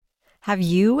Have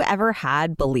you ever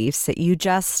had beliefs that you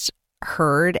just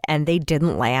heard and they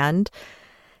didn't land?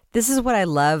 This is what I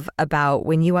love about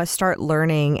when you start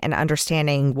learning and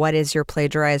understanding what is your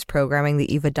plagiarized programming that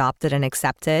you've adopted and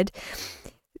accepted.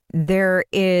 There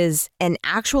is an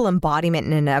actual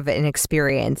embodiment of an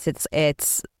experience.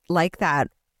 It's like that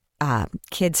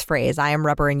kid's phrase, I am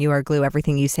rubber and you are glue.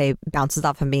 Everything you say bounces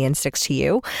off of me and sticks to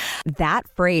you. That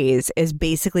phrase is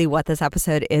basically what this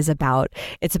episode is about.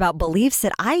 It's about beliefs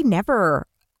that I never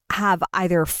have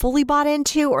either fully bought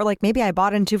into or like maybe I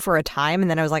bought into for a time and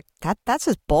then I was like, that's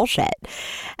just bullshit.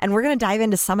 And we're going to dive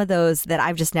into some of those that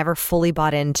I've just never fully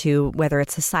bought into, whether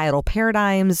it's societal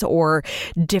paradigms or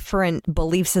different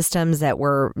belief systems that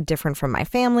were different from my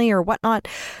family or whatnot.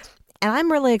 And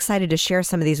I'm really excited to share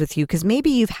some of these with you because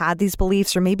maybe you've had these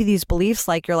beliefs or maybe these beliefs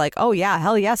like you're like, oh yeah,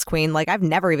 hell yes, queen. Like I've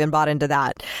never even bought into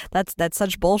that. That's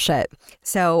such bullshit.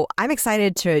 So I'm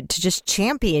excited to just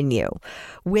champion you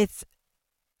with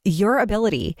your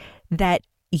ability that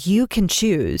you can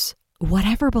choose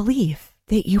whatever belief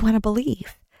that you want to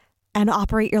believe and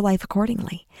operate your life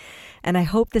accordingly. And I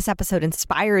hope this episode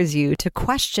inspires you to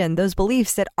question those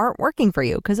beliefs that aren't working for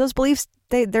you because those beliefs,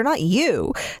 they're not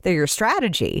you, they're your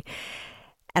strategy.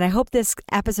 And I hope this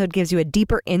episode gives you a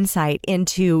deeper insight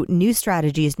into new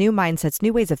strategies, new mindsets,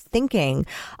 new ways of thinking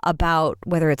about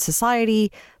whether it's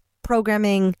society,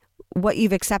 programming, what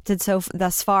you've accepted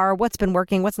thus far, what's been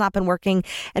working, what's not been working.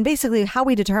 And basically how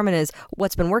we determine is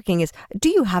what's been working is, do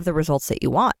you have the results that you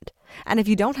want? And if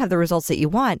you don't have the results that you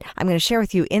want, I'm going to share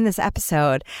with you in this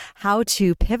episode how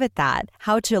to pivot that,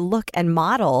 how to look and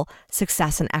model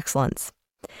success and excellence.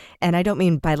 And I don't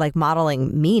mean by like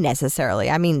modeling me necessarily.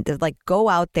 I mean, like go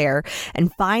out there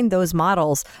and find those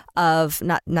models of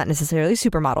not necessarily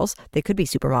supermodels. They could be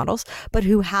supermodels, but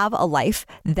who have a life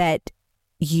that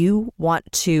you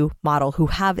want to model, who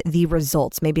have the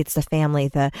results. Maybe it's the family,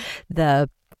 the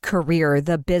career,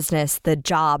 the business, the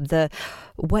job, the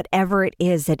whatever it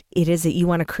is that you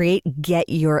want to create. Get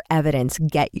your evidence,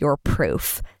 get your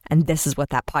proof. And this is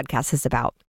what that podcast is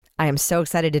about. I am so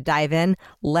excited to dive in.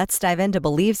 Let's dive into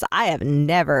beliefs I have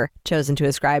never chosen to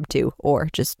ascribe to or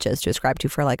just chose to ascribe to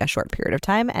for like a short period of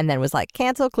time and then was like,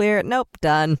 cancel, clear, nope,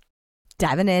 done.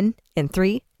 Diving in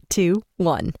 3, 2,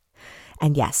 1.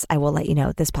 And yes, I will let you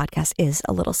know this podcast is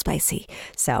a little spicy.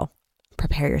 So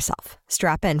prepare yourself.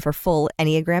 Strap in for full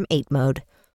Enneagram 8 mode.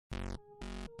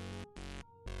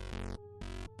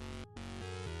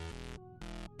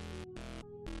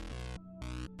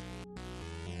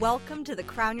 Welcome to the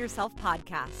Crown Yourself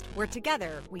podcast, where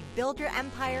together we build your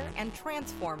empire and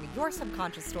transform your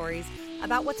subconscious stories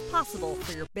about what's possible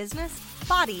for your business,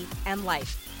 body, and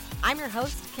life. I'm your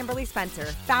host, Kimberly Spencer,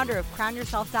 founder of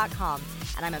CrownYourself.com,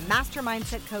 and I'm a master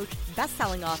mindset coach,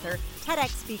 best-selling author, TEDx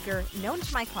speaker, known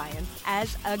to my clients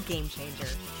as a game changer.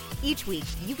 Each week,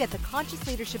 you get the conscious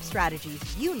leadership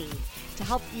strategies you need to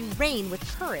help you reign with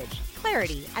courage,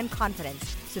 clarity, and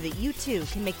confidence so that you too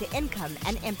can make the income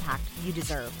and impact you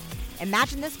deserve.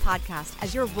 Imagine this podcast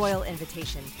as your royal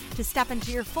invitation to step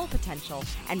into your full potential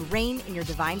and reign in your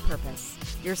divine purpose.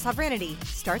 Your sovereignty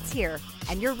starts here,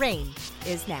 and your reign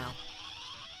is now.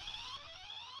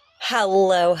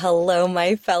 Hello,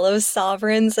 my fellow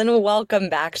sovereigns, and welcome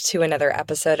back to another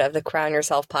episode of the Crown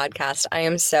Yourself podcast. I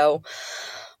am so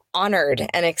honored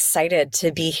and excited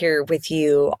to be here with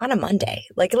you on a Monday.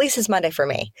 Like, at least it's Monday for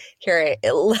me here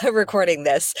recording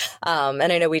this. And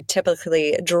I know we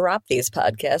typically drop these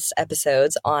podcast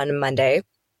episodes on Monday.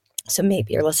 So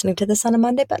maybe you're listening to this on a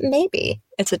Monday, but maybe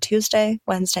it's a Tuesday,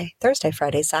 Wednesday, Thursday,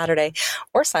 Friday, Saturday,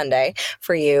 or Sunday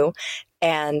for you.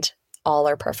 And all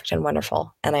are perfect and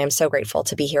wonderful. And I am so grateful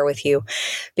to be here with you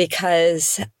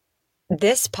because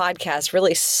this podcast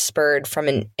really spurred from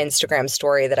an Instagram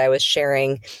story that I was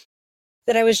sharing,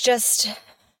 that I was just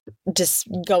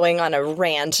going on a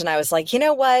rant. And I was like, you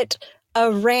know what? A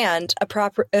rant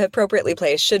appropriately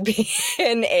placed should be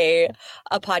in a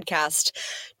podcast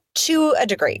to a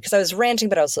degree, because I was ranting,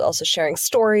 but I was also sharing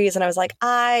stories. And I was like,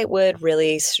 I would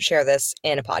really share this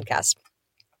in a podcast.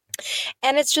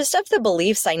 And it's just of the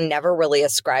beliefs I never really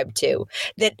ascribed to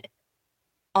that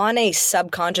on a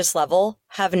subconscious level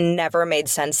have never made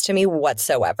sense to me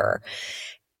whatsoever.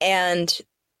 And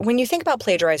when you think about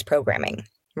plagiarized programming,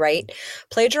 right?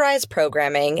 Plagiarized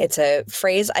programming, it's a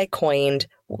phrase I coined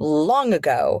long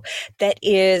ago that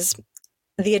is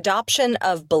the adoption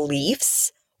of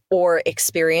beliefs or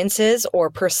experiences or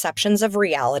perceptions of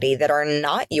reality that are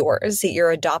not yours, that you're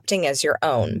adopting as your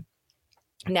own.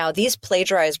 Now, these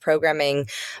plagiarized programming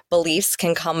beliefs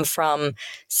can come from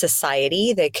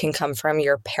society. They can come from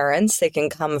your parents. They can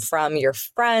come from your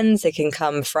friends. They can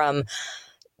come from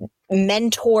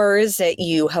mentors that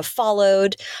you have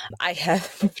followed. I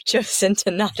have chosen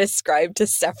to not ascribe to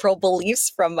several beliefs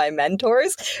from my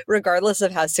mentors, regardless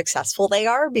of how successful they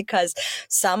are, because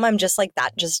some I'm just like,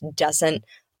 that just doesn't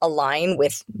align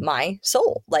with my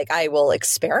soul. Like, I will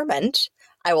experiment,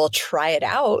 I will try it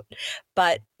out,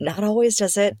 but not always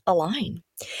does it align.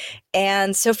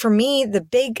 And so for me, the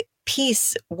big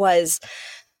piece was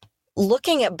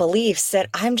looking at beliefs that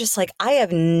I'm just like, I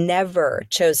have never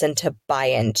chosen to buy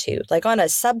into, like on a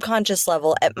subconscious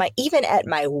level, even at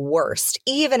my worst,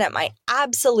 even at my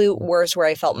absolute worst, where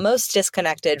I felt most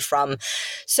disconnected from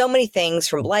so many things,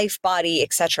 from life, body,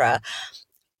 etc.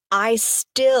 I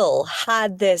still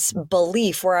had this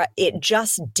belief where it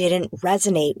just didn't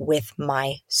resonate with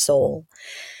my soul.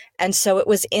 And so it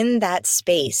was in that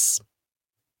space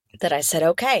that I said,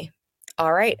 okay,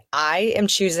 all right, I am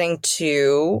choosing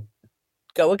to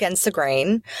go against the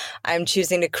grain. I'm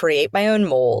choosing to create my own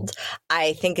mold.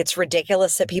 I think it's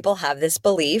ridiculous that people have this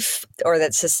belief, or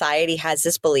that society has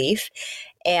this belief,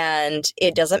 and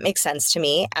it doesn't make sense to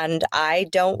me, and I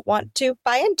don't want to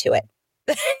buy into it.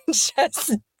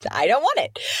 Just, I don't want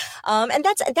it. And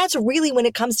that's really, when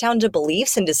it comes down to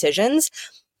beliefs and decisions,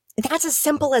 that's as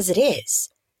simple as it is.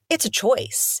 It's a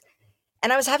choice.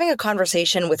 And I was having a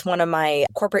conversation with one of my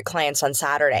corporate clients on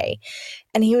Saturday,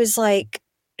 and he was like,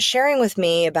 sharing with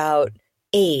me about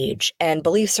age and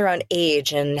beliefs around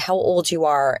age and how old you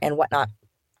are and whatnot.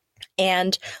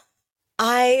 And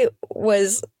I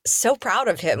was so proud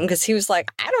of him, because he was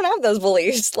like, I don't have those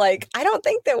beliefs. Like, I don't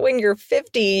think that when you're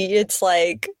 50, it's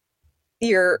like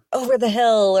you're over the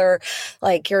hill, or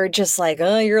like you're just like,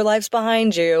 oh, your life's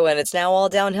behind you and it's now all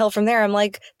downhill from there. I'm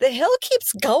like, the hill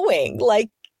keeps going. Like,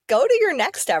 go to your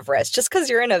next Everest. Just because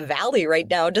you're in a valley right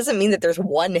now doesn't mean that there's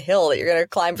one hill that you're going to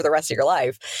climb for the rest of your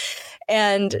life.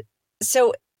 And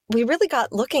so we really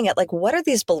got looking at, like, what are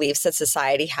these beliefs that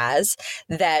society has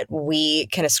that we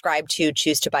can ascribe to,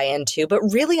 choose to buy into, but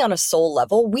really on a soul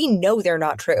level, we know they're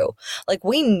not true. Like,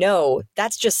 we know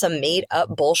that's just some made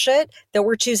up bullshit that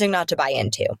we're choosing not to buy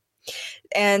into.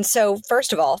 And so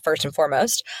first and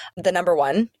foremost, the number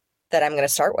one that I'm going to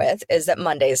start with is that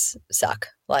Mondays suck.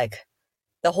 Like,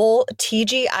 the whole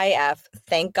TGIF,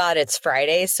 thank God it's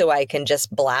Friday so I can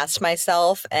just blast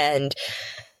myself and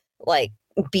like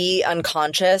be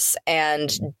unconscious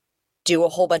and do a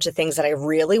whole bunch of things that I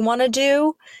really want to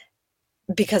do,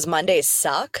 because Mondays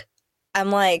suck. I'm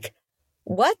like,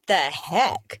 what the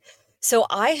heck? So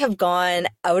I have gone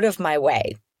out of my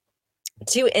way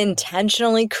to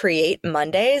intentionally create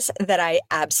Mondays that I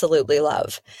absolutely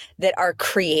love, that are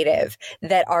creative,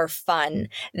 that are fun,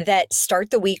 that start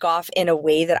the week off in a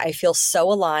way that I feel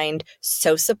so aligned,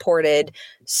 so supported,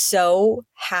 so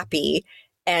happy,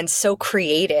 and so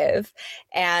creative.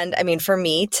 And I mean, for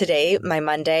me today, my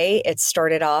Monday, it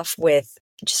started off with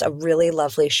just a really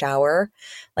lovely shower,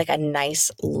 like a nice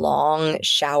long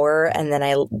shower. And then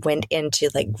I went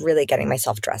into like really getting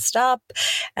myself dressed up,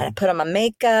 and I put on my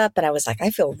makeup, and I was like,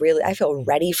 I feel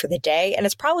ready for the day. And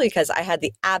it's probably because I had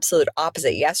the absolute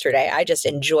opposite yesterday. I just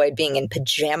enjoyed being in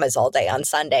pajamas all day on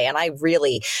Sunday. And I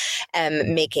really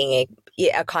am making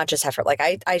a conscious effort. Like,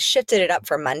 I shifted it up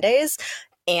for Mondays.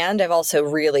 And I've also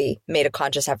really made a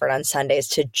conscious effort on Sundays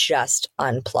to just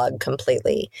unplug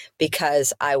completely,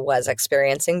 because I was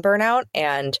experiencing burnout,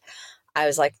 and I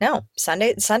was like, no,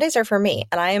 Sundays are for me.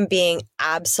 And I am being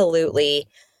absolutely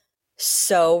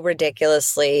so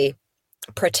ridiculously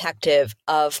protective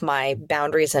of my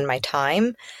boundaries and my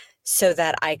time, so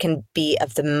that I can be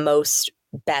of the most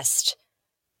best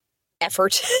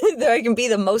effort, that I can be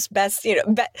the most best,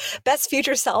 best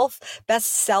future self, best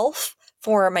self,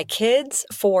 for my kids,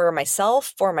 for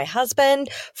myself, for my husband,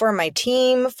 for my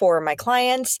team, for my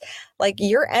clients. Like,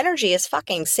 your energy is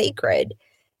fucking sacred.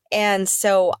 And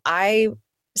so I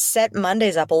set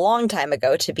Mondays up a long time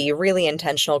ago to be really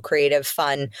intentional, creative,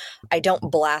 fun. I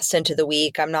don't blast into the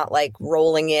week. I'm not like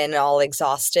rolling in all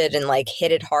exhausted and like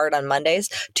hit it hard on Mondays.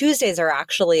 Tuesdays are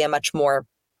actually a much more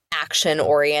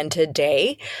action-oriented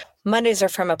day. Mondays are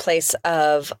from a place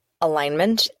of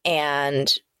alignment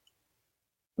and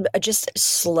just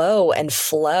slow and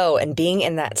flow and being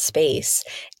in that space.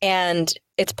 And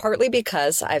it's partly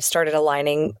because I've started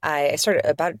aligning. I started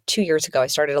about 2 years ago. I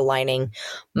started aligning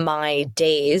my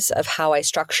days, of how I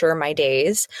structure my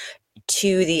days,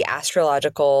 to the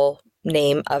astrological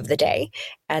name of the day.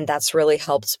 And that's really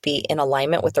helped be in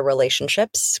alignment with the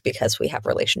relationships, because we have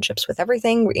relationships with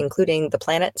everything, including the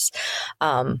planets.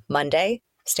 Monday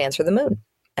stands for the moon,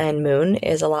 and moon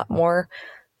is a lot more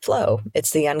flow.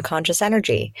 It's the unconscious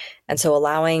energy. And so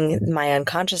allowing my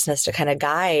unconsciousness to kind of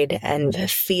guide and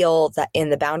feel that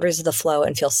in the boundaries of the flow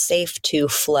and feel safe to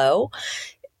flow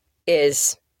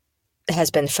is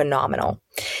has been phenomenal.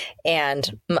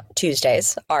 And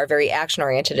Tuesdays are very action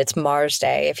oriented. It's Mars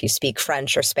Day. If you speak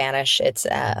French or Spanish, it's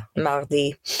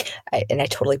Mardi. And I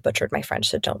totally butchered my French,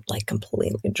 so don't like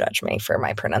completely judge me for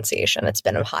my pronunciation. It's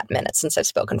been a hot minute since I've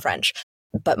spoken French.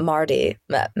 But Mardi,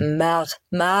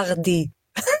 Mardi,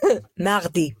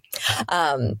 Mardi.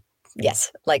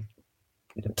 Yes, like,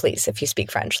 please, if you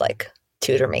speak French, like,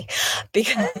 tutor me,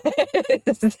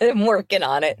 because I'm working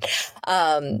on it.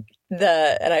 And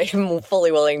I'm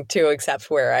fully willing to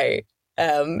accept where I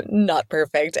am not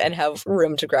perfect and have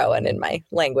room to grow. And in my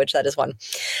language, that is one.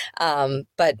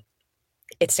 But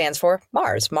it stands for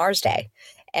Mars Day.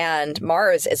 And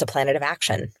Mars is a planet of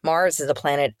action. Mars is a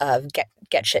planet of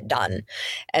get shit done.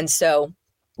 And so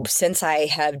since I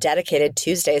have dedicated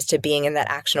Tuesdays to being in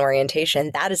that action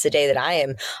orientation, that is the day that I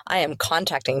am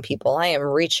contacting people. I am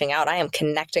reaching out. I am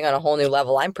connecting on a whole new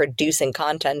level. I'm producing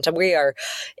content.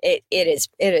 It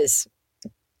is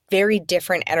very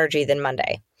different energy than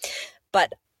Monday.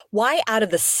 But why, out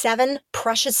of the 7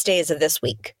 precious days of this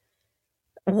week,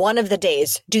 one of the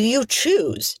days do you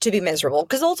choose to be miserable?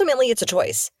 Because ultimately it's a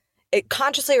choice.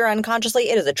 Consciously or unconsciously,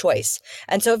 it is a choice.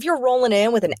 And so if you're rolling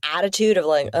in with an attitude of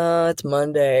like, it's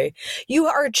Monday, you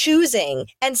are choosing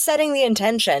and setting the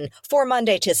intention for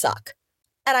Monday to suck.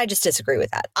 And I just disagree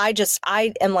with that.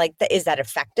 I am like, is that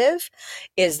effective?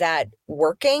 Is that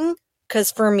working?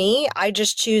 Because for me, I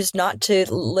just choose not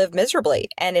to live miserably.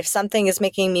 And if something is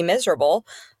making me miserable,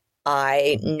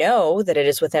 I know that it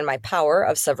is within my power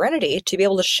of sovereignty to be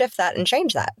able to shift that and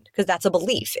change that, because that's a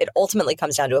belief. It ultimately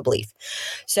comes down to a belief.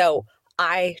 So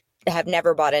I have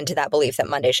never bought into that belief that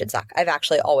Monday should suck. I've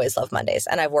actually always loved Mondays,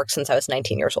 and I've worked since I was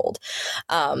 19 years old.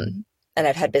 And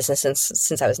I've had business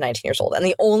since I was 19 years old. And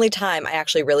the only time I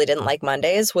actually really didn't like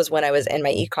Mondays was when I was in my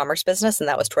e-commerce business. And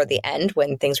that was toward the end,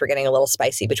 when things were getting a little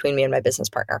spicy between me and my business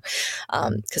partner,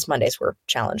 because Mondays were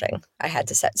challenging. I had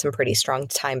to set some pretty strong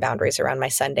time boundaries around my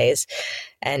Sundays,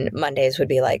 and Mondays would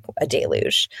be like a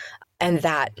deluge. And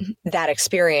that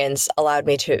experience allowed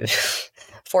me to,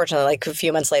 fortunately, like a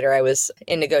few months later, I was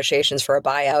in negotiations for a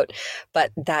buyout.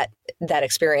 But that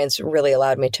experience really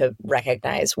allowed me to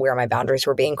recognize where my boundaries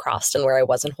were being crossed and where I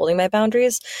wasn't holding my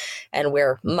boundaries, and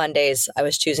where Mondays I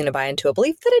was choosing to buy into a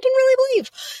belief that I didn't really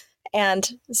believe.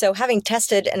 And so having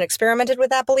tested and experimented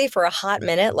with that belief for a hot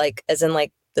minute, like as in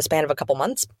like the span of a couple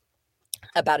months,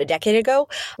 about a decade ago,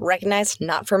 recognized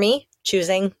not for me,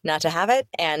 choosing not to have it.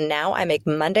 And now I make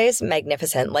Mondays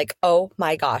magnificent. Like, oh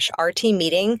my gosh, our team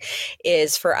meeting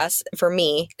is for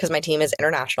me, because my team is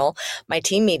international, my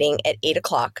team meeting at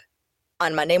 8:00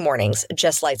 on Monday mornings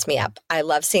just lights me up. I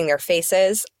love seeing their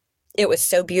faces. It was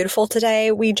so beautiful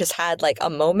today. We just had like a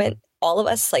moment, all of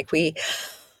us, like we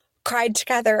cried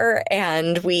together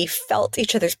and we felt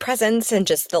each other's presence and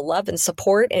just the love and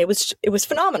support. And it was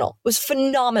phenomenal. It was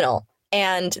phenomenal.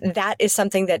 And that is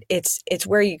something that it's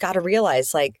where you got to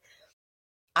realize, like,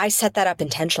 I set that up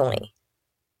intentionally.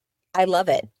 I love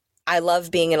it. I love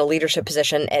being in a leadership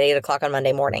position at 8:00 on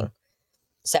Monday morning.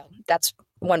 So that's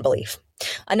one belief.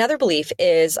 Another belief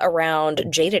is around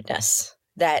jadedness,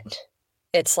 that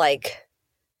it's like,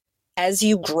 as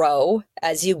you grow,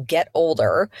 as you get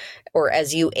older, or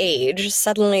as you age,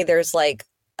 suddenly there's like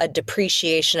a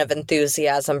depreciation of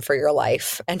enthusiasm for your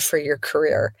life and for your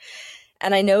career.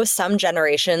 And I know some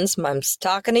generations, I'm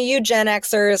talking to you Gen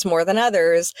Xers more than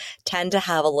others, tend to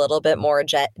have a little bit more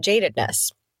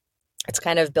jadedness. It's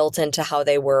kind of built into how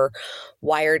they were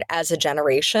wired as a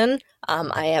generation.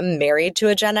 I am married to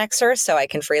a Gen Xer, so I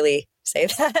can freely say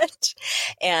that.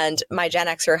 And my Gen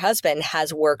Xer husband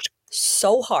has worked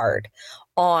so hard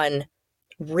on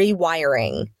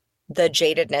rewiring the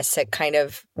jadedness that kind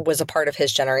of was a part of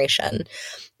his generation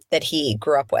that he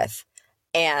grew up with.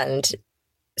 And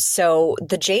so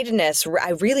the jadedness,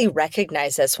 I really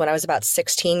recognized this when I was about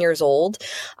 16 years old.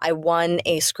 I won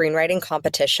a screenwriting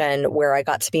competition where I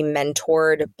got to be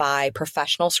mentored by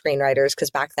professional screenwriters,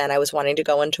 because back then I was wanting to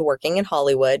go into working in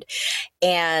Hollywood.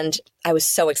 And I was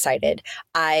so excited.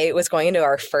 I was going into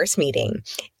our first meeting,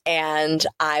 and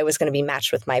I was going to be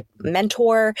matched with my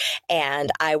mentor, and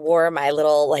I wore my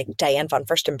little like Diane von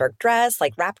Furstenberg dress,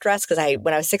 like wrap dress, because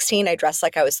when I was 16, I dressed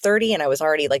like I was 30 and I was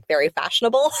already like very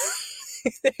fashionable.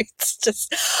 It's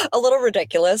just a little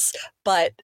ridiculous,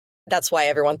 but that's why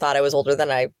everyone thought I was older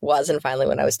than I was. And finally,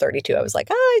 when I was 32, I was like,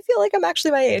 I feel like I'm actually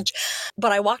my age.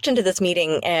 But I walked into this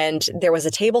meeting and there was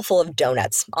a table full of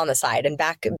donuts on the side. And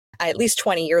back at least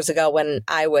 20 years ago, when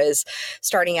I was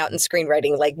starting out in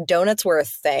screenwriting, like donuts were a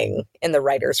thing in the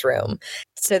writer's room.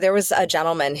 So there was a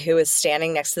gentleman who was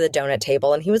standing next to the donut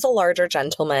table, and he was a larger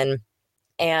gentleman.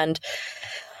 And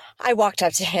I walked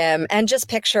up to him and just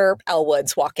picture Elle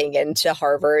Woods walking into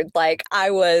Harvard. Like, I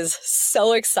was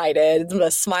so excited, the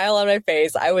smile on my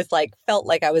face. I was like, felt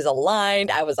like I was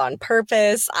aligned. I was on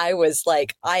purpose. I was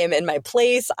like, I am in my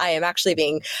place. I am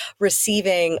actually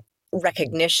receiving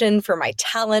recognition for my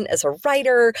talent as a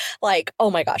writer. Like, oh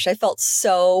my gosh, I felt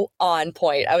so on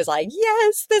point. I was like,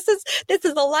 yes, this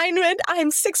is alignment.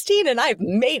 I'm 16 and I've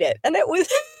made it. And it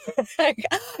was like,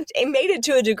 I made it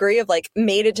to a degree of like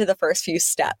made it to the first few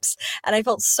steps. And I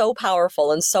felt so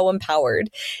powerful and so empowered.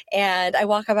 And I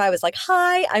walk up, I was like,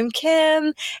 hi, I'm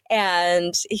Kim.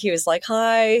 And he was like,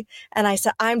 hi. And I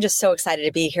said, I'm just so excited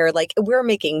to be here. Like, we're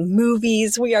making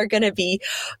movies. We are going to be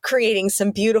creating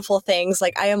some beautiful things.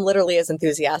 Like, I am literally as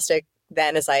enthusiastic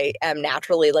then as I am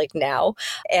naturally like now.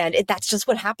 And that's just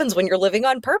what happens when you're living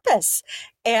on purpose.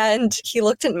 And he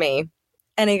looked at me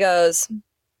and he goes,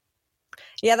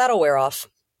 yeah, that'll wear off.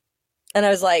 And I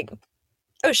was like,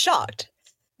 I was shocked.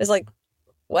 I was like,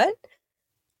 what?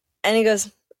 And he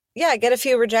goes, yeah, get a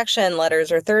few rejection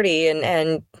letters or 30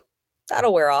 and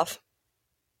that'll wear off.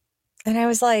 And I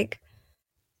was like,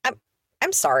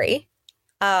 I'm sorry.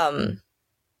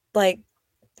 Like,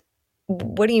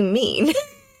 what do you mean?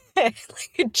 Like,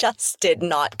 it just did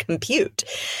not compute.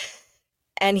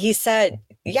 And he said,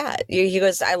 yeah, he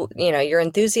goes, your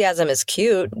enthusiasm is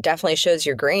cute. Definitely shows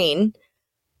you're green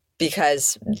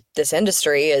because this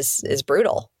industry is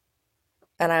brutal.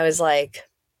 And I was like,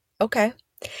 okay.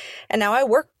 And now I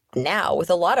work now with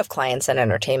a lot of clients in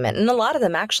entertainment, and a lot of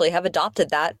them actually have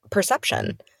adopted that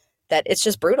perception that it's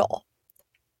just brutal.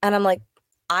 And I'm like,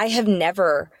 I have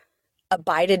never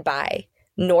abided by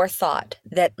nor thought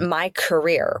that my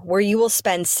career, where you will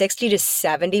spend 60 to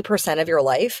 70% of your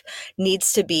life,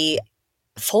 needs to be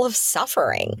full of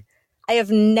suffering. I have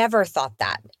never thought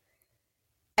that.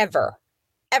 Ever.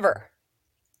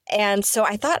 And so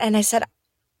I thought, and I said,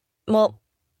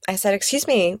 excuse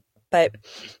me, but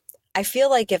I feel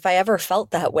like if I ever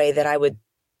felt that way, that I would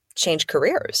change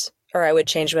careers, or I would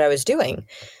change what I was doing,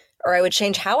 or I would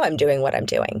change how I'm doing what I'm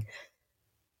doing.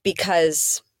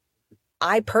 Because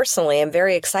I personally am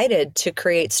very excited to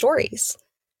create stories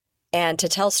and to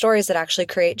tell stories that actually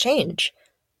create change.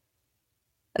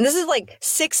 And this is like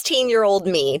 16-year-old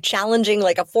me challenging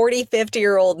like a 40,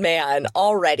 50-year-old man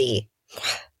already.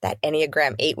 That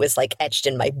Enneagram 8 was like etched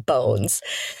in my bones.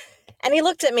 And he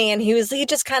looked at me and he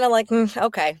just kind of like,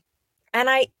 okay. And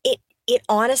it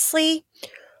honestly,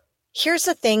 here's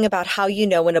the thing about how you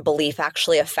know when a belief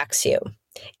actually affects you.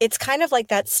 It's kind of like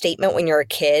that statement when you're a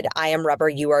kid, I am rubber,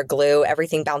 you are glue,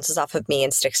 everything bounces off of me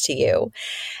and sticks to you.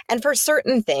 And for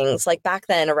certain things, like back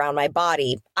then around my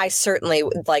body, I certainly,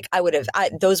 like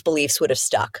those beliefs would have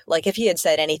stuck. Like if he had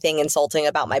said anything insulting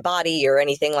about my body or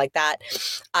anything like that,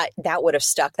 that would have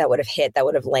stuck, that would have hit, that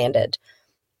would have landed.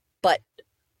 But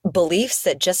beliefs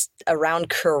that just around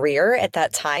career at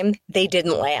that time, they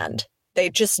didn't land. They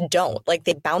just don't. Like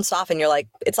they bounce off and you're like,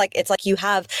 it's like you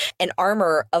have an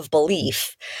armor of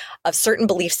belief, of certain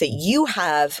beliefs that you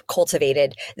have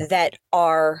cultivated that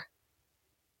are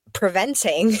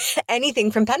preventing anything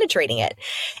from penetrating it.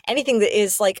 Anything that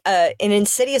is like an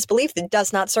insidious belief that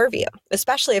does not serve you,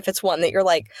 especially if it's one that you're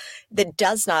like, that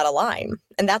does not align.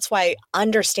 And that's why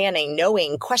understanding,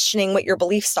 knowing, questioning what your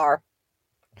beliefs are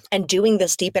and doing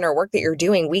this deep inner work that you're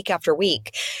doing week after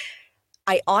week,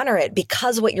 I honor it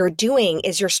because what you're doing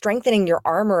is you're strengthening your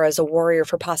armor as a warrior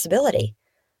for possibility.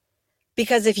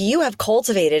 Because if you have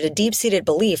cultivated a deep-seated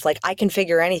belief like I can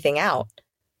figure anything out,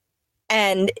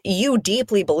 and you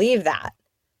deeply believe that.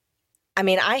 I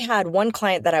mean, I had one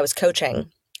client that I was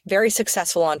coaching, very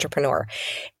successful entrepreneur,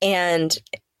 and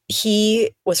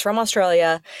he was from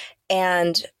Australia,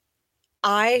 and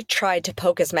I tried to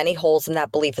poke as many holes in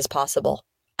that belief as possible.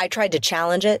 I tried to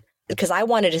challenge it, because I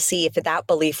wanted to see if that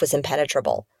belief was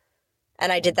impenetrable.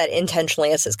 And I did that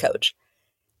intentionally as his coach.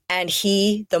 And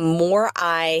the more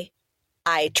I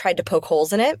tried to poke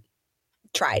holes in it,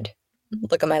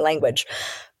 look at my language,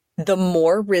 the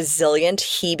more resilient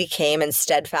he became and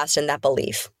steadfast in that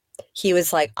belief. He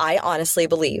was like, I honestly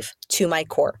believe to my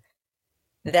core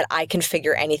that I can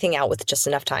figure anything out with just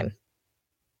enough time.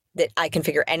 That I can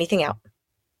figure anything out.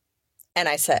 And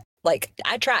I said, like,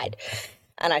 I tried.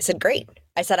 And I said, great.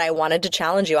 I said, I wanted to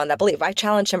challenge you on that belief. I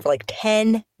challenged him for like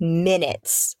 10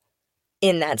 minutes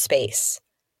in that space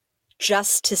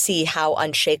just to see how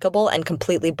unshakable and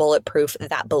completely bulletproof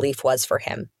that belief was for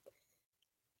him.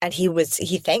 And he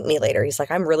thanked me later. He's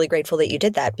like, I'm really grateful that you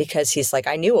did that, because he's like,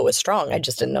 I knew it was strong. I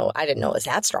didn't know it was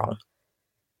that strong.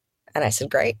 And I said,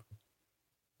 great.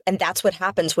 And that's what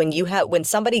happens when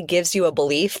somebody gives you a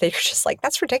belief that you're just like,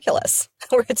 that's ridiculous.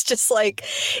 Or it's just like,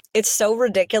 it's so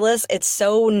ridiculous. It's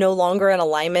so no longer in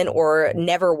alignment or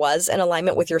never was in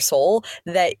alignment with your soul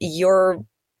that your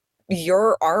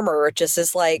armor just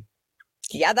is like,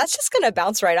 yeah, that's just going to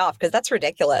bounce right off because that's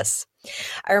ridiculous.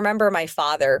 I remember my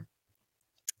father,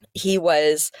 he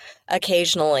was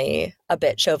occasionally a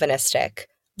bit chauvinistic,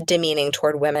 demeaning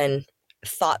toward women,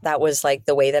 thought that was like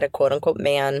the way that a quote unquote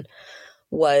man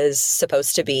was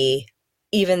supposed to be,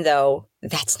 even though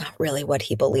that's not really what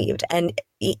he believed. And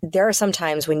there are some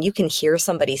times when you can hear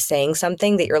somebody saying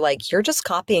something that you're like, you're just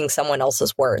copying someone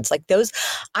else's words. Like those,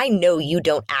 I know you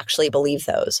don't actually believe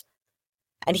those.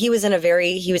 And he was in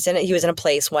a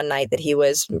place one night that he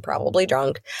was probably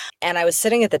drunk. And I was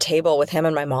sitting at the table with him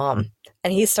and my mom.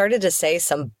 And he started to say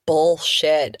some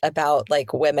bullshit about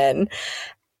like women.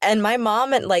 And my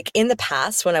mom, and like in the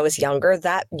past when I was younger,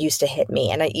 that used to hit me.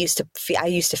 And I used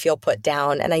to feel put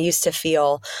down, and I used to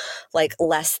feel like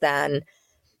less than.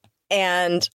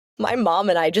 And my mom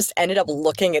and I just ended up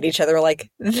looking at each other like,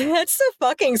 that's the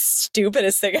fucking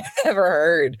stupidest thing I've ever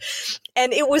heard.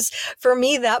 And it was, for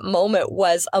me, that moment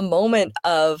was a moment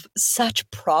of such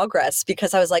progress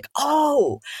because I was like,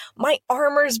 oh, my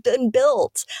armor's been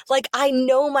built. Like, I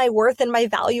know my worth and my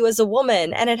value as a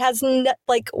woman. And it has,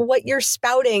 like, what you're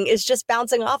spouting is just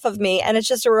bouncing off of me. And it's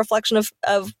just a reflection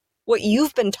of what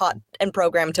you've been taught and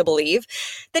programmed to believe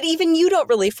that even you don't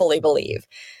really fully believe.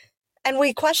 And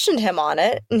we questioned him on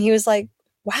it. And he was like,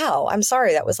 wow, I'm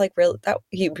sorry. That was like real. That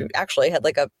he actually had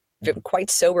like a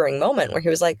quite sobering moment where he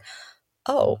was like,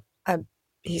 oh,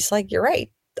 he's like, you're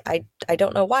right. I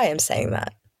don't know why I'm saying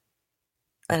that.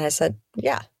 And I said,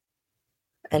 yeah.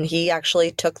 And he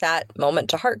actually took that moment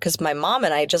to heart because my mom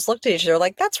and I just looked at each other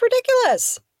like, that's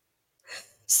ridiculous.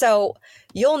 So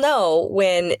you'll know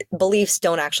when beliefs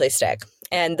don't actually stick.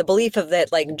 And the belief of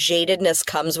that, like, jadedness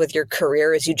comes with your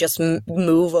career as you just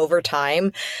move over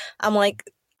time. I'm like,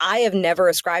 I have never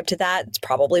ascribed to that. It's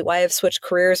probably why I've switched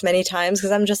careers many times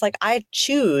because I'm just like, I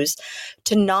choose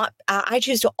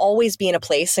to always be in a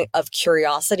place of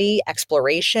curiosity,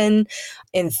 exploration,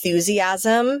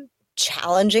 enthusiasm,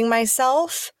 challenging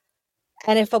myself.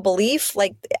 And if a belief,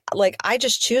 like I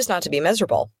just choose not to be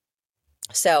miserable.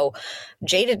 So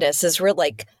jadedness is real,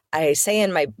 like I say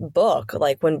in my book,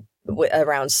 like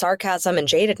around sarcasm and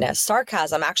jadedness.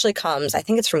 Sarcasm actually comes, I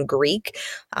think it's from Greek.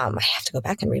 I have to go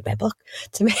back and read my book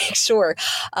to make sure.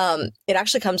 It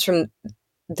actually comes from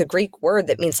the Greek word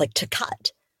that means like to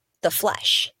cut the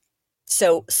flesh.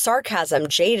 So sarcasm,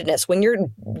 jadedness, when you're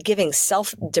giving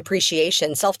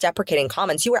self-depreciation, self-deprecating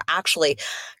comments, you are actually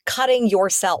cutting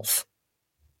yourself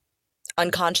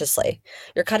unconsciously.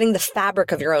 You're cutting the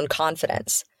fabric of your own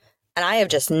confidence. And I have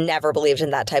just never believed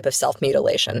in that type of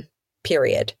self-mutilation,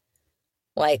 period.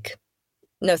 Like,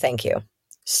 no, thank you.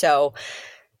 So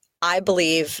I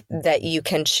believe that you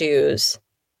can choose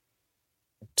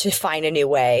to find a new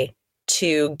way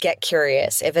to get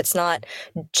curious. If it's not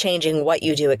changing what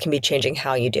you do, it can be changing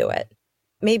how you do it.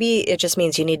 Maybe it just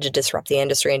means you need to disrupt the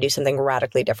industry and do something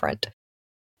radically different.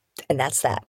 And that's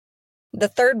that. The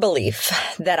third belief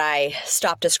that I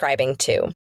stopped ascribing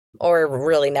to, or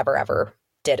really never ever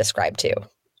did ascribe to,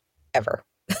 ever,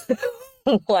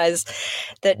 was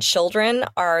that children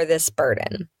are this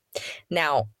burden.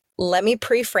 Now, let me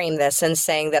pre-frame this in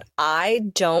saying that I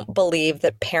don't believe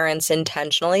that parents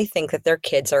intentionally think that their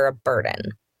kids are a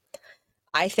burden.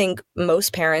 I think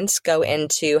most parents go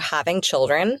into having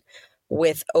children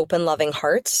with open, loving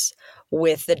hearts,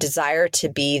 with the desire to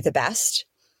be the best.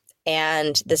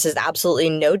 And this is absolutely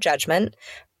no judgment.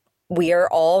 We are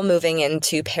all moving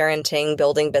into parenting,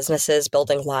 building businesses,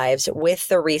 building lives with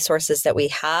the resources that we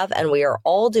have, and we are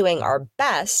all doing our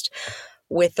best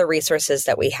with the resources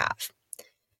that we have.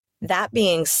 That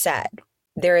being said,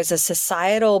 there is a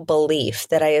societal belief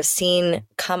that I have seen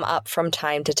come up from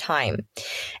time to time,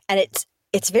 and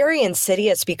it's very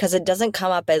insidious because it doesn't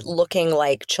come up as looking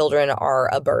like children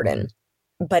are a burden.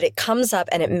 But it comes up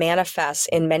and it manifests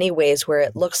in many ways where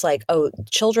it looks like, oh,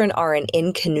 children are an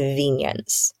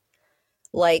inconvenience.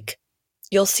 Like,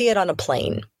 you'll see it on a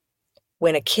plane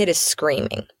when a kid is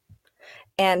screaming.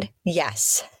 And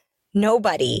yes,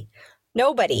 nobody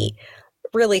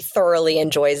really thoroughly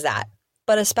enjoys that,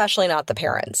 but especially not the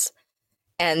parents.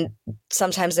 And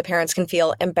sometimes the parents can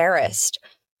feel embarrassed.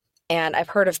 And I've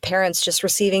heard of parents just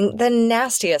receiving the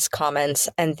nastiest comments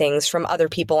and things from other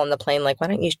people on the plane, like, why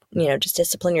don't you, just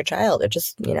discipline your child or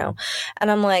just, And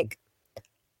I'm like,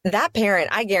 that parent,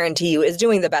 I guarantee you, is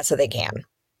doing the best that they can.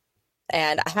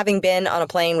 And having been on a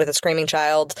plane with a screaming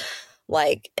child,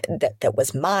 like that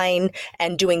was mine,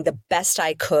 and doing the best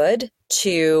I could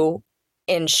to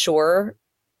ensure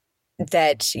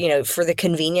that, for the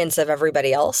convenience of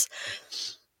everybody else,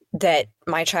 that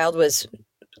my child was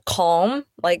calm.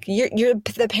 Like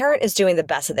the parent is doing the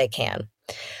best that they can.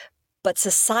 But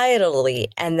societally,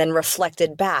 and then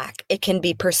reflected back, it can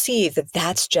be perceived that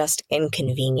that's just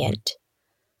inconvenient.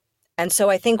 And so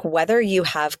I think whether you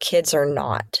have kids or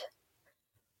not,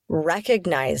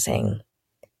 recognizing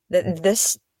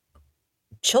that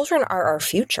children are our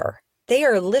future. They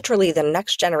are literally the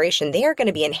next generation. They are going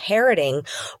to be inheriting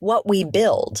what we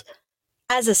build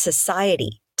as a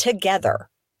society together.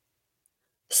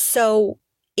 So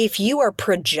if you are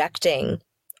projecting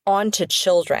onto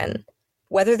children,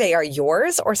 whether they are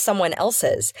yours or someone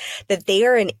else's, that they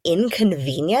are an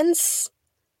inconvenience,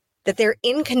 that they're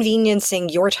inconveniencing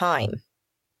your time,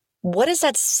 what is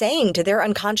that saying to their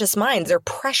unconscious minds, their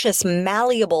precious,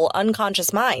 malleable,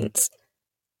 unconscious minds?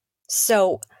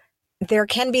 So there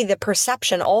can be the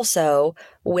perception also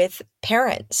with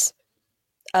parents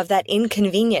of that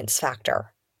inconvenience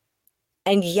factor.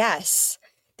 And yes,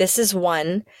 this is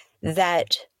one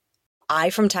that I,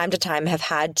 from time to time, have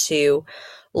had to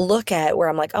look at where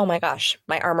I'm like, oh my gosh,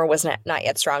 my armor was not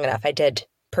yet strong enough. I did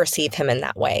perceive him in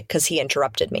that way because he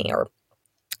interrupted me, or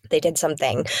they did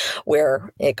something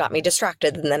where it got me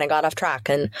distracted and then I got off track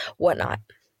and whatnot.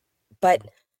 But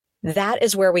that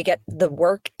is where we get the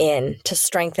work in to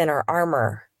strengthen our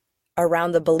armor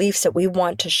around the beliefs that we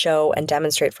want to show and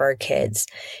demonstrate for our kids.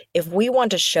 If we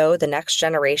want to show the next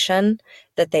generation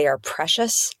that they are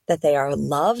precious, that they are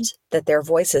loved, that their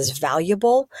voice is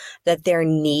valuable, that their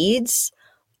needs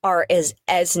are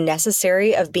as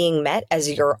necessary of being met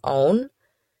as your own,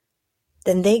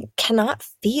 then they cannot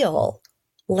feel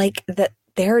like that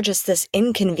they're just this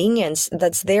inconvenience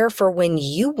that's there for when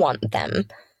you want them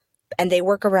and they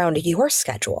work around your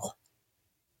schedule.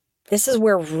 This is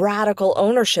where radical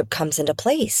ownership comes into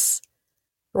place,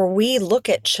 where we look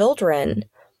at children,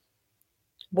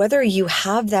 whether you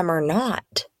have them or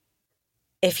not.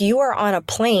 If you are on a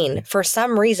plane for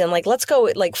some reason, like let's go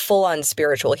like full on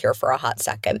spiritual here for a hot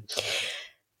second.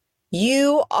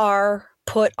 You are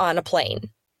put on a plane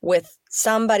with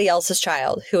somebody else's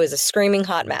child who is a screaming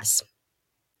hot mess.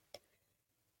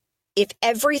 If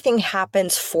everything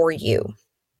happens for you,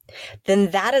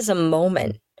 then that is a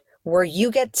moment where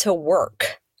you get to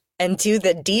work and do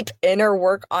the deep inner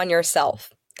work on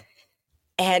yourself.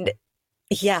 And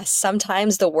yes,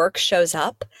 sometimes the work shows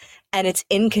up and it's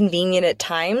inconvenient at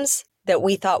times that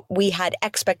we thought we had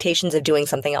expectations of doing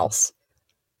something else.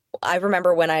 I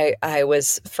remember when I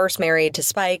was first married to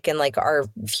Spike and like our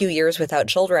few years without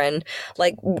children,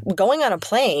 like going on a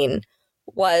plane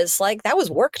was like, that was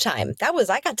work time.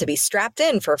 I got to be strapped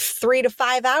in for 3 to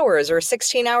 5 hours or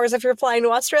 16 hours if you're flying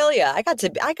to Australia. I got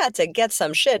to get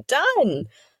some shit done.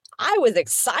 I was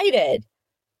excited.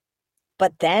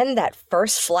 But then that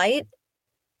first flight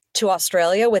to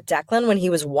Australia with Declan when he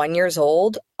was 1 year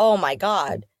old, oh my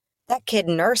God, that kid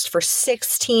nursed for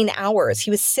 16 hours.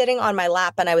 He was sitting on my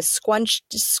lap and I was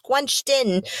squunched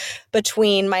in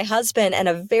between my husband and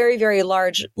a very, very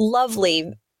large,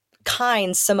 lovely,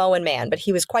 kind Samoan man, but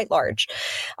he was quite large.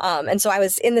 And so I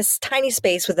was in this tiny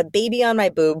space with a baby on my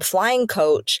boob, flying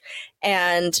coach,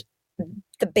 and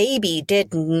the baby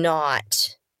did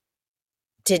not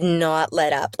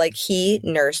let up. Like he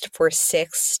nursed for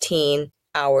 16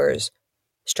 hours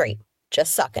straight,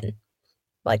 just sucking.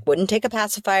 Like wouldn't take a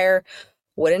pacifier,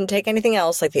 wouldn't take anything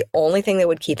else. Like the only thing that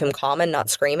would keep him calm and not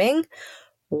screaming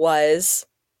was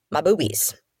my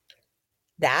boobies.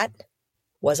 That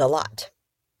was a lot.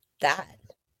 That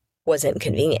was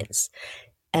inconvenience.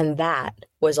 And that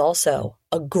was also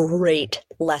a great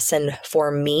lesson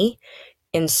for me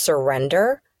in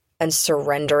surrender and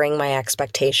surrendering my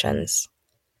expectations.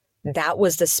 That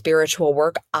was the spiritual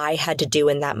work I had to do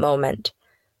in that moment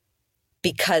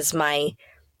because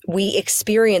we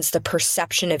experience the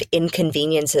perception of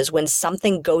inconveniences when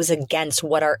something goes against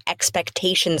what our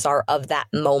expectations are of that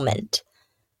moment.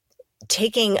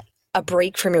 Taking a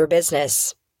break from your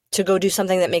business to go do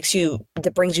something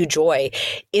that brings you joy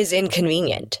is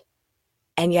inconvenient.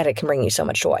 And yet it can bring you so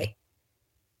much joy.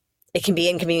 It can be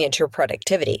inconvenient to your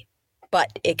productivity,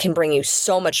 but it can bring you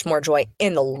so much more joy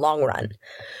in the long run.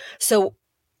 So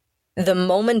the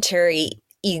momentary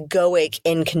egoic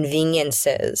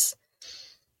inconveniences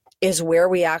is where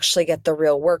we actually get the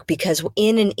real work, because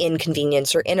in an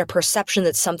inconvenience or in a perception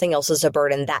that something else is a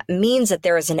burden, that means that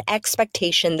there is an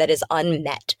expectation that is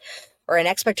unmet, or an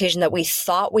expectation that we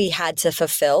thought we had to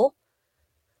fulfill,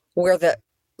 where the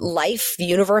life,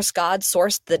 universe, God,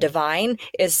 source, the divine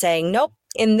is saying, nope,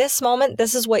 in this moment,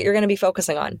 this is what you're going to be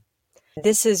focusing on.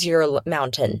 This is your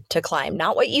mountain to climb,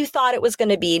 not what you thought it was going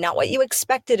to be, not what you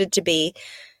expected it to be.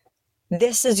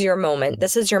 this is your moment.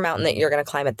 This is your mountain that you're going to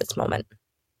climb at this moment.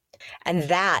 And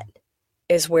that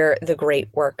is where the great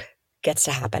work gets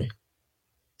to happen.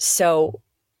 So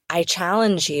I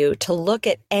challenge you to look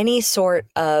at any sort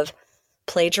of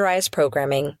plagiarized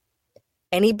programming,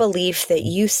 any belief that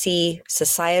you see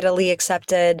societally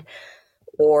accepted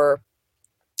or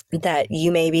that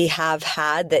you maybe have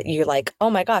had that you're like, oh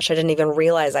my gosh, I didn't even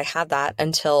realize I had that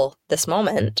until this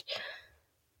moment.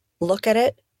 Look at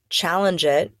it, challenge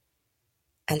it,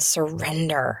 and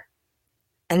surrender.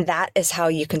 And that is how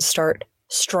you can start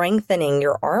strengthening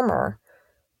your armor,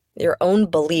 your own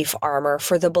belief armor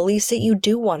for the beliefs that you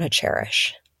do want to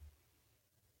cherish.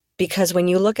 Because when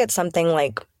you look at something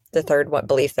like the third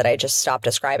belief that I just stopped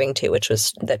ascribing to, which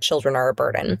was that children are a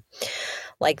burden,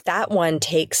 like that one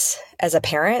takes, as a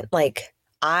parent, like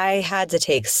I had to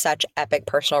take such epic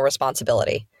personal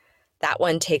responsibility. That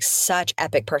one takes such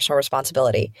epic personal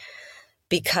responsibility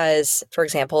because, for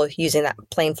example, using that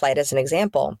plane flight as an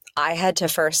example, I had to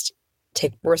first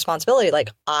take responsibility. Like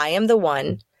I am the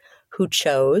one who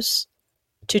chose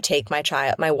to take my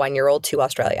child, my 1-year-old, to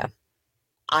Australia.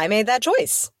 I made that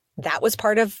choice. That was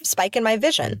part of Spike and my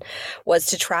vision, was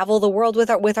to travel the world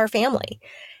with our family.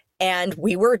 And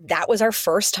that was our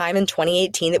first time in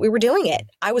 2018 that we were doing it.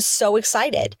 I was so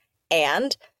excited.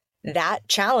 And that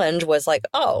challenge was like,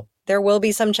 oh, there will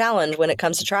be some challenge when it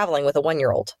comes to traveling with a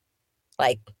 1-year-old,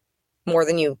 like more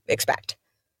than you expect.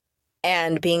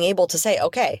 And being able to say,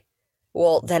 okay,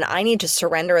 well, then I need to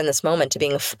surrender in this moment to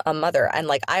being a mother. And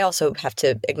like, I also have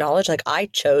to acknowledge, like, I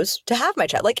chose to have my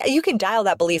child. Like, you can dial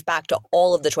that belief back to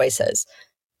all of the choices.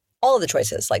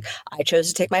 Like, I chose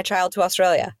to take my child to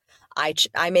Australia.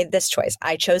 I made this choice.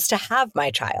 I chose to have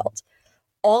my child.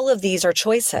 All of these are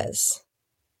choices.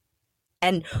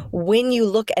 And when you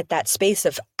look at that space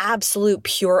of absolute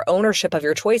pure ownership of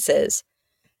your choices,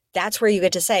 that's where you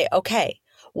get to say, okay,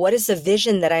 what is the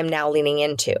vision that I'm now leaning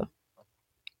into?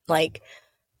 Like,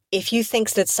 if you think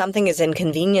that something is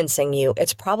inconveniencing you,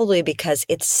 it's probably because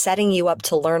it's setting you up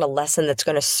to learn a lesson that's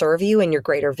going to serve you in your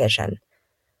greater vision.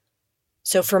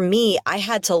 So for me, I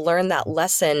had to learn that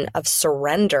lesson of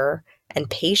surrender and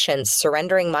patience,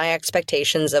 surrendering my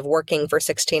expectations of working for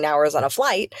 16 hours on a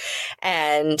flight.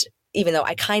 And even though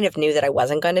I kind of knew that I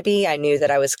wasn't going to be, I knew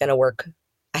that I was going to work.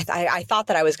 I thought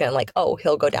that I was going to like, oh,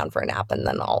 he'll go down for a nap and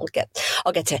then I'll get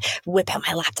to whip out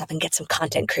my laptop and get some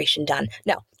content creation done.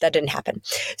 No, that didn't happen.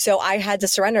 So I had to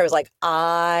surrender. I was like,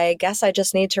 I guess I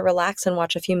just need to relax and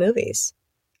watch a few movies.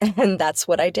 And that's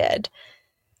what I did.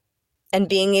 And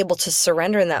being able to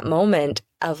surrender in that moment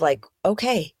of like,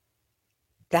 okay,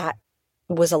 that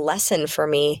was a lesson for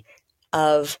me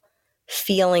of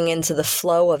feeling into the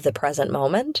flow of the present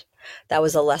moment. That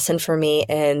was a lesson for me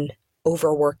in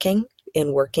overworking,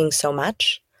 in working so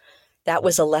much. That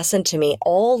was a lesson to me,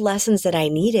 all lessons that I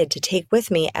needed to take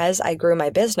with me as I grew my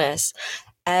business,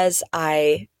 as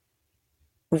I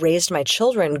raised my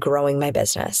children growing my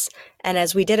business, and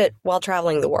as we did it while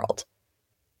traveling the world.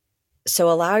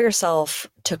 So allow yourself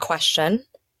to question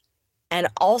and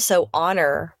also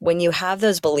honor when you have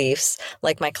those beliefs,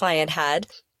 like my client had,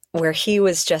 where he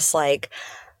was just like,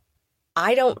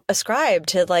 I don't ascribe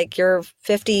to like your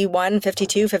 51,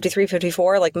 52, 53,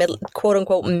 54, like quote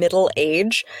unquote middle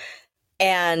age.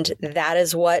 And that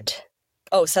is what,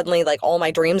 suddenly like all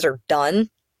my dreams are done.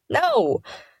 No.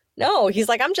 He's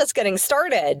like, I'm just getting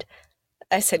started.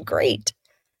 I said, great.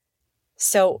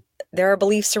 So there are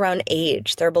beliefs around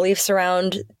age. There are beliefs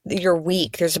around your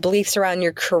week. There's beliefs around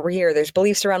your career. There's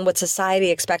beliefs around what society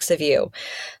expects of you.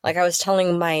 Like I was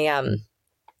telling my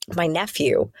my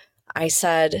nephew, I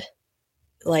said,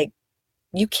 like,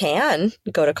 you can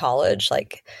go to college.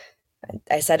 Like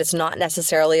I said, it's not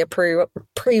necessarily a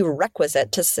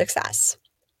prerequisite to success.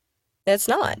 It's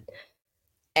not.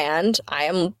 And I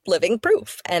am living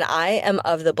proof. And I am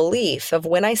of the belief of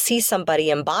when I see somebody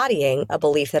embodying a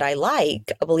belief that I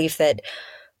like, a belief that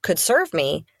could serve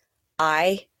me,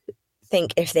 I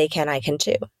think if they can, I can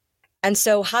too. And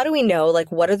so how do we know,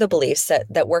 like, what are the beliefs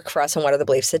that work for us and what are the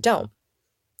beliefs that don't?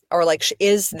 Or like,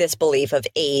 is this belief of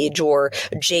age or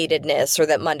jadedness or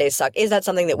that Mondays suck, is that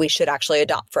something that we should actually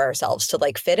adopt for ourselves to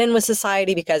like fit in with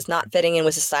society? Because not fitting in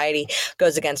with society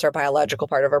goes against our biological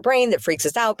part of our brain that freaks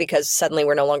us out because suddenly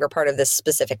we're no longer part of this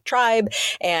specific tribe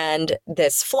and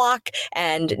this flock.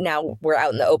 And now we're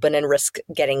out in the open and risk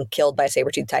getting killed by a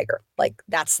saber-toothed tiger. Like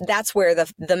that's where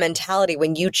the mentality,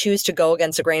 when you choose to go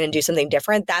against the grain and do something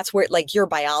different, that's where like your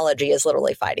biology is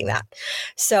literally fighting that.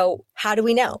 So how do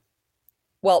we know?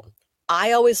 Well,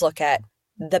 I always look at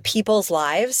the people's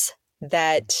lives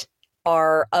that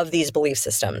are of these belief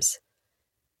systems.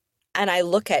 And I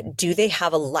look at, do they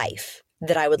have a life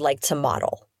that I would like to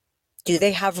model? Do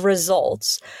they have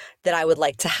results that I would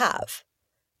like to have?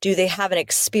 Do they have an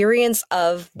experience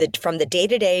from the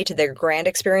day-to-day to their grand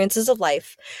experiences of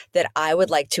life that I would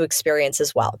like to experience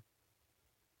as well?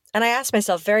 And I asked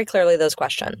myself very clearly those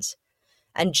questions.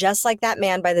 And just like that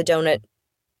man by the donut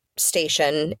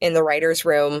station in the writer's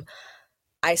room,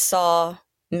 I saw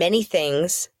many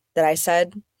things that I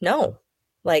said, no.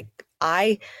 Like,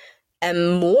 I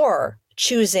am more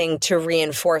choosing to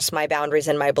reinforce my boundaries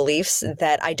and my beliefs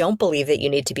that I don't believe that you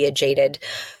need to be a jaded,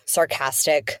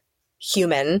 sarcastic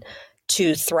human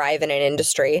to thrive in an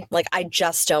industry. Like, I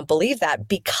just don't believe that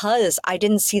because I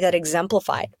didn't see that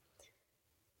exemplified.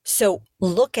 So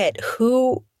look at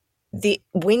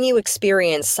when you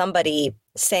experience somebody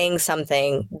saying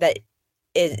something that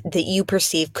you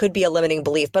perceive could be a limiting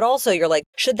belief, but also you're like,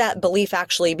 should that belief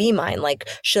actually be mine? Like,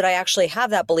 should I actually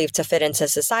have that belief to fit into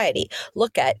society?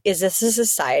 Look at, is this a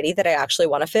society that I actually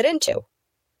want to fit into?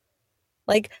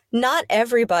 Like, not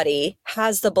everybody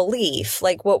has the belief,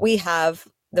 like what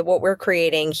we're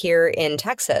creating here in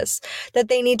Texas, that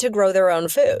they need to grow their own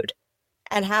food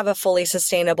and have a fully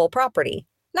sustainable property.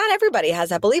 Not everybody has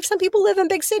that belief. Some people live in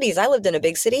big cities. I lived in a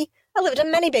big city. I lived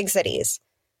in many big cities.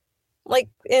 Like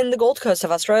in the Gold Coast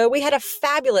of Australia, we had a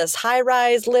fabulous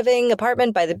high-rise living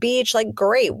apartment by the beach. Like,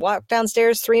 great. Walk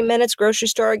downstairs, 3 minutes, grocery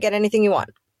store, get anything you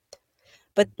want.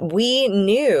 But we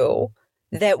knew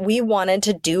that we wanted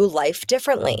to do life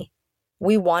differently.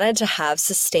 We wanted to have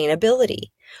sustainability.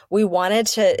 We wanted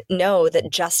to know that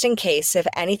just in case if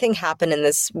anything happened in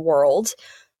this world,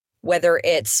 whether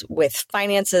it's with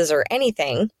finances or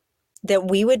anything, that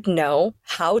we would know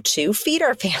how to feed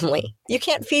our family. You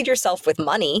can't feed yourself with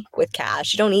money, with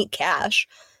cash. You don't eat cash.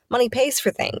 Money pays for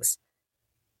things.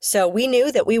 So we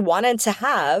knew that we wanted to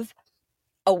have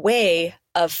a way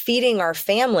of feeding our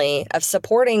family, of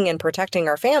supporting and protecting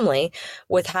our family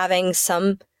with having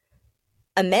some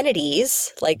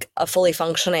amenities like a fully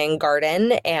functioning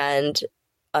garden and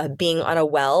being on a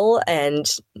well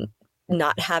and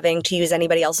not having to use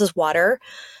anybody else's water.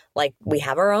 Like, we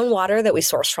have our own water that we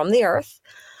source from the earth.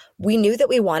 We knew that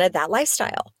we wanted that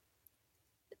lifestyle.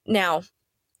 Now,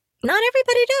 not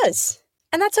everybody does,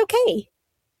 and that's okay.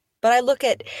 But I look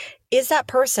at, does that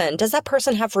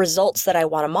person have results that I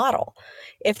want to model?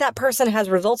 If that person has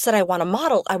results that I want to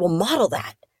model, I will model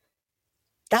that.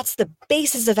 That's the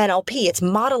basis of NLP. It's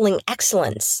modeling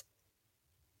excellence.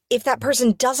 If that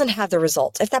person doesn't have the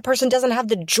results, if that person doesn't have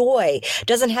the joy,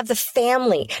 doesn't have the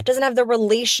family, doesn't have the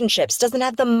relationships, doesn't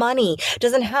have the money,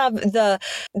 doesn't have the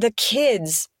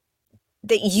kids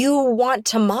that you want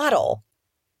to model,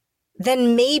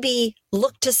 then maybe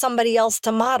look to somebody else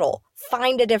to model.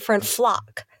 Find a different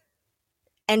flock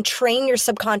and train your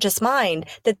subconscious mind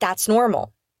that that's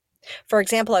normal. For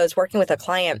example, I was working with a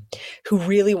client who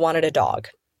really wanted a dog.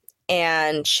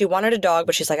 And she wanted a dog,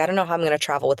 but she's like, I don't know how I'm going to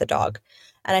travel with a dog.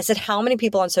 And I said, how many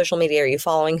people on social media are you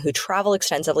following who travel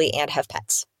extensively and have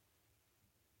pets?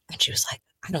 And she was like,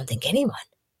 I don't think anyone.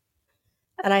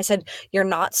 And I said, you're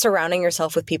not surrounding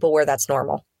yourself with people where that's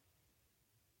normal.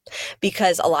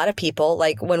 Because a lot of people,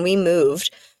 like when we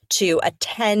moved to a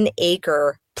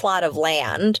 10-acre plot of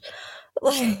land,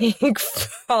 like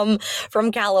from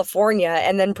California,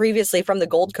 and then previously from the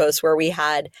Gold Coast where we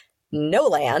had no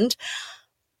land,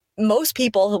 most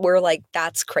people were like,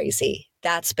 that's crazy.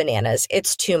 That's bananas.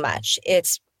 It's too much.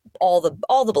 It's all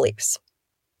the beliefs.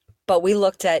 But we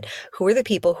looked at who are the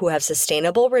people who have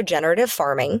sustainable regenerative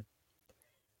farming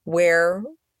where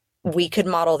we could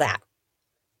model that.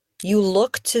 You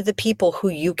look to the people who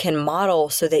you can model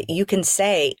so that you can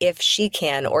say, if she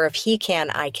can or if he can,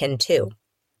 I can too.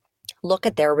 Look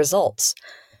at their results.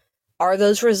 Are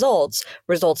those results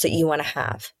that you want to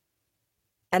have?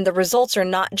 And the results are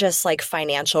not just like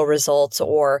financial results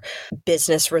or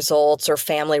business results or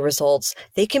family results.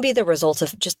 They can be the results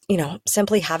of just,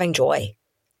 simply having joy.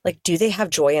 Like, do they have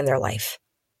joy in their life?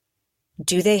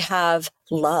 Do they have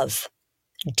love,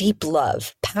 deep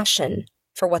love, passion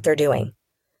for what they're doing?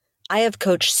 I have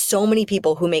coached so many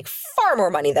people who make far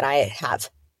more money than I have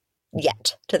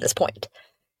yet to this point.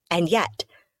 And yet,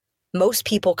 most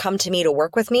people come to me to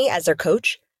work with me as their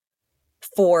coach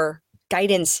for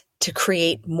guidance to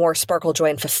create more sparkle,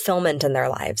 joy, and fulfillment in their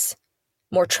lives,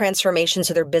 more transformation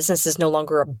so their business is no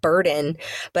longer a burden,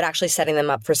 but actually setting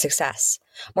them up for success,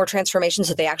 more transformation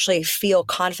so they actually feel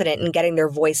confident in getting their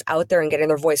voice out there and getting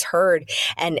their voice heard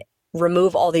and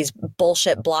remove all these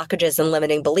bullshit blockages and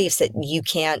limiting beliefs that you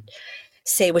can't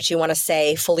say what you want to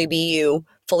say, fully be you,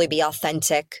 fully be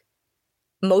authentic.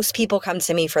 Most people come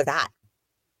to me for that.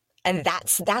 And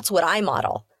that's what I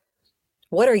model.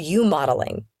 What are you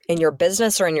modeling in your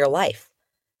business or in your life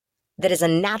that is a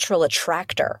natural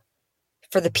attractor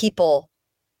for the people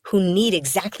who need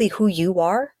exactly who you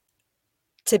are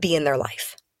to be in their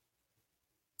life.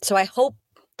 So I hope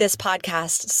this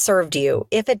podcast served you.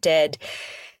 If it did,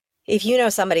 if you know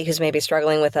somebody who's maybe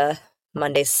struggling with a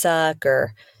Mondays suck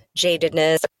or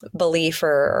jadedness belief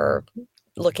or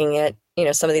looking at,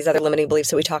 some of these other limiting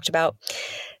beliefs that we talked about,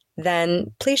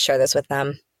 then please share this with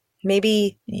them.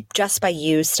 Maybe just by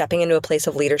you stepping into a place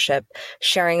of leadership,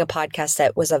 sharing a podcast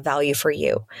that was of value for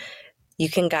you, you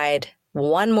can guide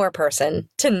one more person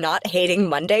to not hating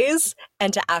Mondays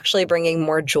and to actually bringing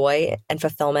more joy and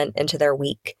fulfillment into their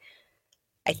week.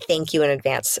 I thank you in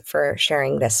advance for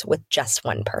sharing this with just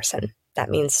one person. That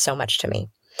means so much to me.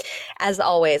 As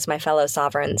always, my fellow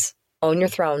sovereigns, own your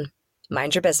throne,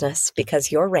 mind your business,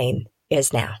 because your reign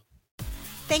is now.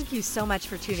 Thank you so much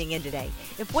for tuning in today.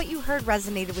 If what you heard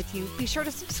resonated with you, be sure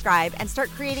to subscribe and start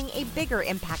creating a bigger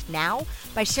impact now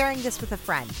by sharing this with a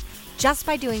friend. Just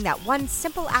by doing that one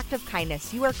simple act of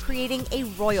kindness, you are creating a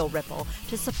royal ripple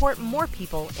to support more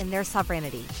people in their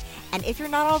sovereignty. And if you're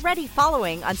not already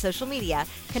following on social media,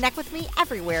 connect with me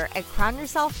everywhere at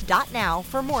crownyourself.now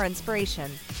for more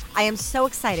inspiration. I am so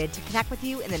excited to connect with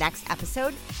you in the next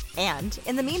episode. And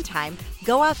in the meantime,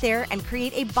 go out there and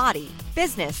create a body,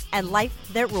 business, and life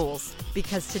that rules.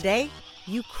 Because today,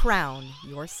 you crown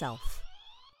yourself.